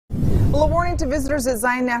Well, a warning to visitors at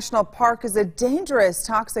Zion National Park as a dangerous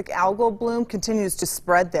toxic algal bloom continues to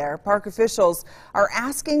spread there. Park officials are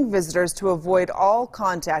asking visitors to avoid all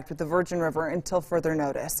contact with the Virgin River until further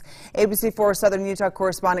notice. ABC4 Southern Utah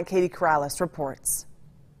correspondent Katie Corrales reports.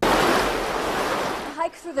 A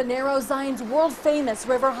hike through the narrow Zion's world-famous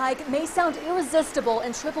river hike may sound irresistible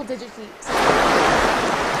in triple-digit heat.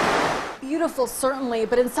 Beautiful, certainly,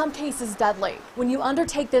 but in some cases deadly. When you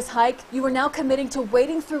undertake this hike, you are now committing to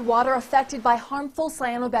wading through water affected by harmful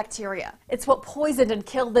cyanobacteria. It's what poisoned and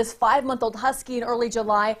killed this 5-month-old husky in early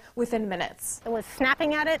July within minutes. It was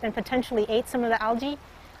snapping at it and potentially ate some of the algae.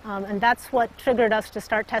 And that's what triggered us to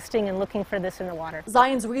start testing and looking for this in the water.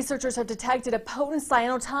 Zion's researchers have detected a potent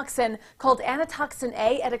cyanotoxin called anatoxin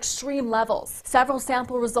A at extreme levels. Several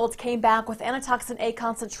sample results came back with anatoxin A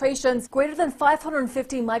concentrations greater than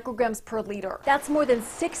 550 micrograms per liter. That's more than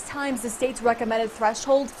 6 times the state's recommended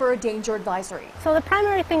threshold for a danger advisory. So the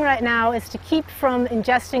primary thing right now is to keep from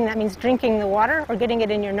ingesting, that means drinking the water or getting it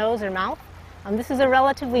in your nose or mouth. This is a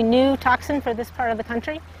relatively new toxin for this part of the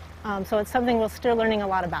country. So it's something we're still learning a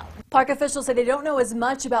lot about. Park officials say they don't know as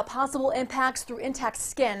much about possible impacts through intact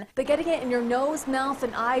skin, but getting it in your nose, mouth,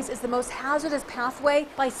 and eyes is the most hazardous pathway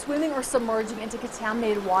by swimming or submerging into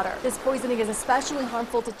contaminated water. This poisoning is especially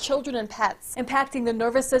harmful to children and pets, impacting the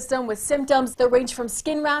nervous system with symptoms that range from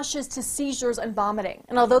skin rashes to seizures and vomiting.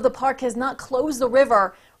 And although the park has not closed the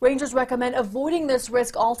river, rangers recommend avoiding this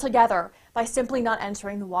risk altogether by simply not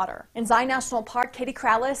entering the water. In Zion National Park, Katie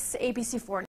Corrales, ABC4.